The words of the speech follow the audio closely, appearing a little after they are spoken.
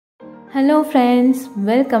Hello friends,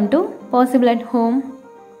 welcome to Possible at Home.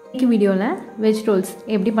 இந்த வீடியோல veg Rolle's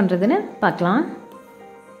எப்படி பண்றதுன்னு பார்க்கலாம்.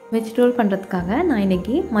 வெஜ் ரோல் பண்றதுக்காக நான்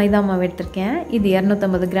இன்னைக்கு மைதா மாவு எடுத்துர்க்கேன். இது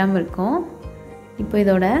 250 கிராம் இருக்கும். இப்போ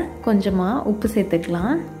இதோட கொஞ்சமா உப்பு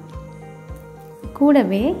சேர்த்துக்கலாம்.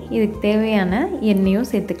 கூடவே இதுக்கு தேவையான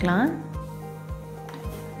எண்ணெயும் சேர்த்துக்கலாம்.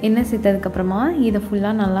 எண்ணெய் சேர்த்ததுக்கு அப்புறமா இத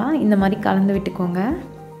ஃபுல்லா நல்லா இந்த மாதிரி கலந்து விட்டுக்கோங்க.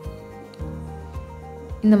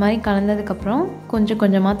 இந்த மாதிரி கலந்ததுக்கு அப்புறம் கொஞ்சம்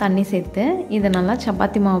கொஞ்சமா தண்ணி சேர்த்து இத நல்லா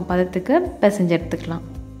சப்பாத்தி மாவு பதத்துக்கு பிசைஞ்சு எடுத்துக்கலாம்.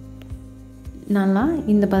 நல்லா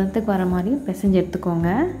இந்த பதத்துக்கு வர மாதிரி பிசைஞ்சு எடுத்துக்கோங்க.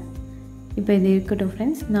 இப்போ இது இருக்கட்டும்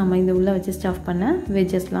फ्रेंड्स, நாம இந்த உள்ள வச்சு ஸ்டஃப் பண்ண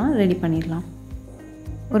வெஜஸ்லாம் ரெடி பண்ணிடலாம்.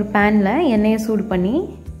 ஒரு panல எண்ணெயை சூடு பண்ணி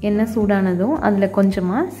எண்ணெய் சூடானதும் அதுல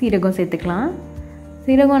கொஞ்சமா சீரகம் சேர்த்துக்கலாம்.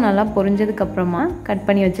 சீரகம் நல்லா பொரிஞ்சதுக்கு அப்புறமா கட்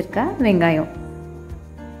பண்ணி வச்சிருக்க வெங்காயம்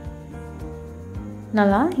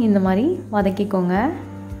நல்லா இந்த மாதிரி வதக்கிக்கோங்க.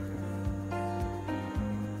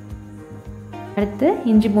 அடுத்து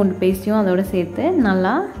இஞ்சி பூண்டு பேஸ்ட்டையும் அதோட சேர்த்து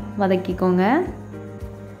நல்லா வதக்கிக்கோங்க.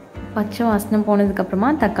 பச்சை வாசனை போனதுக்கு அப்புறமா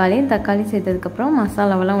தக்காளி சேர்த்ததுக்கு அப்புறம்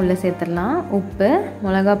மசாலாவெல்லாம் உள்ள சேர்த்துடலாம். உப்பு,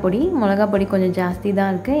 மிளகாய் பொடி கொஞ்சம் ஜாஸ்தி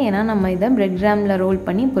தான் இருக்கு. ஏன்னா நம்ம இத பிரெட் கிராம்ல ரோல்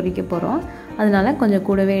பண்ணி பொரிக்க போறோம். அதனால கொஞ்சம்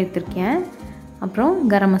கூடவே எடுத்துர்க்கேன். அப்புறம்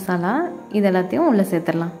கரம் மசாலா இதெல்லாத்தையும் உள்ள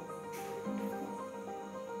சேர்த்துடலாம்.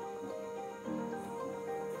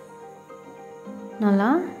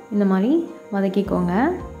 நல்லா இந்த மாதிரி வதக்கிக்கோங்க.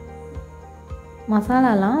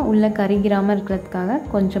 மசாலாலாம் உள்ள கரிகிராம இருக்கிறதுக்காக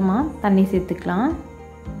கொஞ்சமா தண்ணி சேர்த்துக்கலாம்.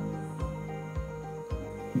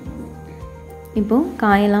 இப்போ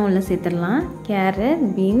காயெல்லாம் உள்ள சேர்த்துடலாம். கேரட்,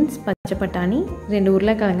 பீன்ஸ், பச்சை பட்டாணி, 2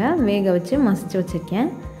 உருளைக்கிழங்க வேக வச்சு மசிச்சு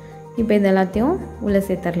வச்சிருக்கேன். இப்போ இது எல்லாத்தையும் உள்ள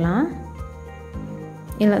சேர்த்துடலாம்.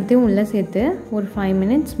 எல்லாத்தையும் உள்ள சேர்த்து ஒரு 5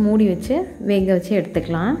 மினிட்ஸ் மூடி வச்சு வேக வச்சு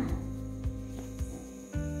எடுத்துக்கலாம்.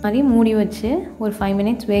 மாதிரி மூடி வச்சு ஒரு 5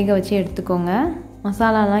 மினிட்ஸ் வேக வச்சு எடுத்துக்கோங்க.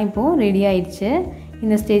 மசாலாலாம் இப்போ ரெடி ஆயிடுச்சு.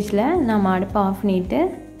 இந்த ஸ்டேஜ்ல நாம அடுப்பை ஆஃப் பண்ணிட்டு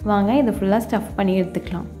வாங்க இத ஃபுல்லா ஸ்டஃப் பண்ணி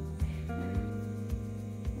எடுத்துக்கலாம்.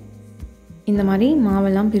 இந்த மாதிரி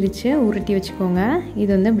மாவெல்லாம் பிரிச்சு உருட்டி வச்சுக்கோங்க. இது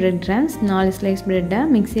வந்து பிரெட் கிராம்ஸ். 4 ஸ்லைஸ் பிரெட்டை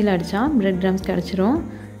மிக்ஸில அடிச்சா பிரெட் கிராம்ஸ் கிடைச்சிரும்.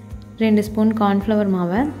 2 ஸ்பூன் கார்ன்ஃப்ளவர்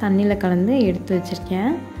மாவை தண்ணில கலந்து எடுத்து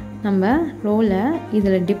வச்சிருக்கேன். நம்ம ரோலை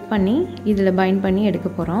இதுல டிப் பண்ணி இதுல பைண்ட் பண்ணி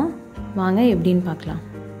எடுக்க போறோம். வாங்க எப்படின்னு பார்க்கலாம்.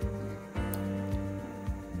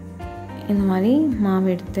 இந்த மாதிரி மாவு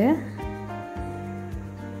எடுத்து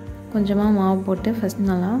கொஞ்சமா மாவு போட்டு ஃபர்ஸ்ட்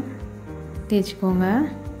நல்லா தேய்ச்சுக்கோங்க.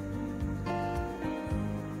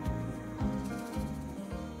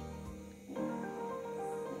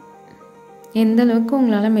 எந்த அளவுக்கு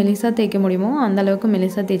உங்களால மெலிசா தேய்க்க முடியுமோ அந்த அளவுக்கு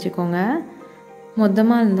மெலிசா தேய்ச்சுக்கோங்க.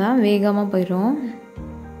 மொத்தமா இருந்தா வேகாம போயிடும்.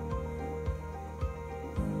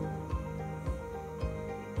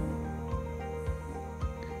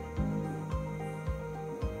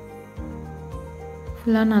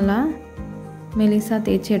 ஃபுல்லா நல்லா மெலிசா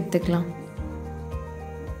தேய்ச்சி எடுத்துக்கலாம்.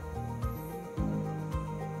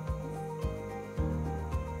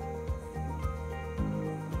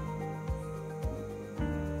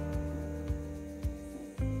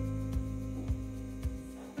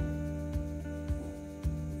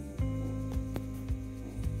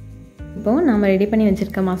 இப்போ நாம ரெடி பண்ணி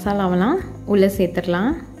வச்சிருக்க மசாலாவெல்லாம் உள்ள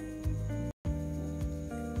சேர்த்துடலாம்.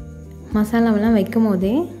 மசாலாவெல்லாம் வைக்கும்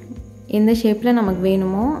போதே எந்த ஷேப்பில் நமக்கு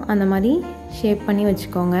வேணுமோ அந்த மாதிரி ஷேப் பண்ணி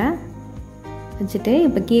வச்சுக்கோங்க. வச்சுட்டு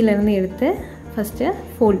இப்போ கீழேருந்து எடுத்து ஃபஸ்ட்டு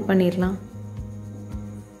ஃபோல்ட் பண்ணிடலாம்.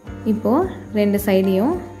 இப்போது 2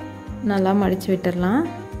 சைடையும் நல்லா மடித்து விட்டுடலாம்.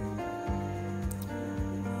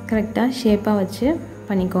 கரெக்டாக ஷேப்பாக வச்சு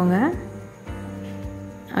பண்ணிக்கோங்க.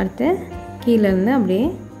 அடுத்து கீழேருந்து அப்படியே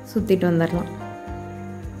சுற்றிட்டு வந்துடலாம்.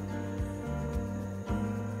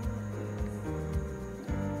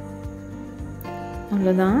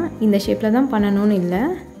 அவ்வளோதான். இந்த ஷேப்பில் தான் பண்ணணும்னு இல்லை,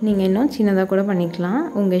 நீங்கள் இன்னும் சின்னதாக கூட பண்ணிக்கலாம்,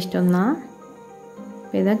 உங்கள் இஷ்டம்தான்.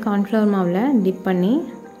 இப்போ இதை கார்ன்ஃப்ளவர் மாவில் டிப் பண்ணி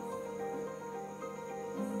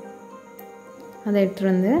அதை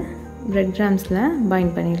எடுத்துகிட்டு வந்து பிரெட் கிராம்ஸில்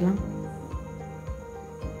பைண்ட் பண்ணிடலாம்.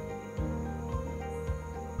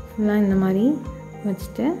 ஃபுல்லாக இந்த மாதிரி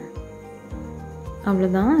வச்சுட்டு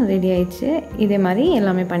அவ்வளோதான், ரெடி ஆயிடுச்சு. இதே மாதிரி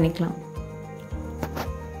எல்லாமே பண்ணிக்கலாம்.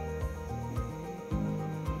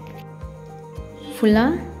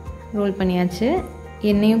 ஃபுல்லாக ரோல் பண்ணியாச்சு.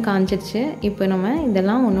 எண்ணெயும் காஞ்சிடுச்சு. இப்போ நம்ம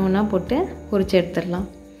இதெல்லாம் ஒன்று ஒன்றா போட்டு பொரிச்சு எடுத்துடலாம்.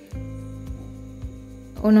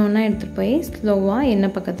 ஒன்று ஒன்றா எடுத்துகிட்டு போய் ஸ்லோவாக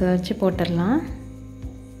எண்ணெய் பக்கத்தில் வச்சு போட்டுடலாம்.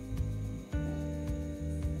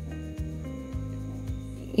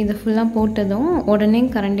 இதை ஃபுல்லாக போட்டதும் உடனே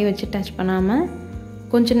கரண்டி வச்சு டச் பண்ணாமல்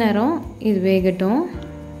கொஞ்ச நேரம் இது வேகட்டும்.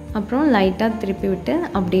 அப்புறம் லைட்டாக திருப்பி விட்டு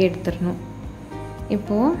அப்படியே எடுத்துடணும்.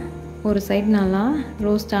 இப்போது ஒரு சைடு நல்லா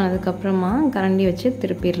ரோஸ்ட் ஆனதுக்கப்புறமா கரண்டி வச்சு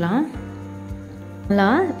திருப்பிடலாம். நல்லா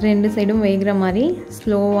 2 சைடும் வேகிற மாதிரி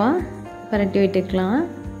ஸ்லோவாக பரட்டி விட்டுக்கலாம்.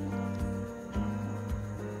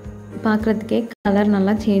 பார்க்குறதுக்கே கலர்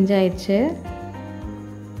நல்லா சேஞ்ச் ஆயிடுச்சு.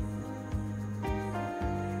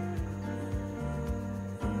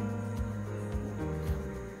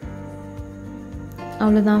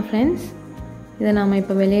 அவ்வளோதான் ஃப்ரெண்ட்ஸ், இதை நாம்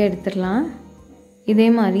இப்போ வெளியே எடுத்துடலாம். இதே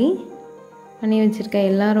மாதிரி பண்ணி வச்சுருக்க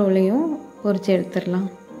எல்லா ரோலையும் பொரிச்சு எடுத்துடலாம்.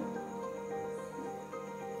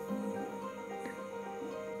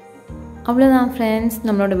 அவ்வளோதான் ஃப்ரெண்ட்ஸ்,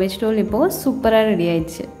 நம்மளோட வெஜ் ரோல் இப்போது சூப்பராக ரெடி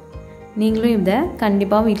ஆயிடுச்சு. நீங்களும் இதை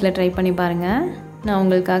கண்டிப்பாக வீட்டில் ட்ரை பண்ணி பாருங்கள். நான்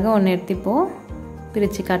உங்களுக்காக ஒன்று எடுத்து இப்போது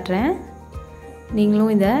பிரித்து காட்டுறேன்.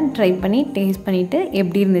 நீங்களும் இதை ட்ரை பண்ணி டேஸ்ட் பண்ணிவிட்டு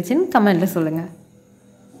எப்படி இருந்துச்சுன்னு கமெண்ட்டில் சொல்லுங்கள்.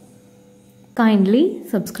 Kindly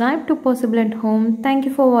subscribe to Possible at Home. Thank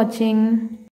you for watching.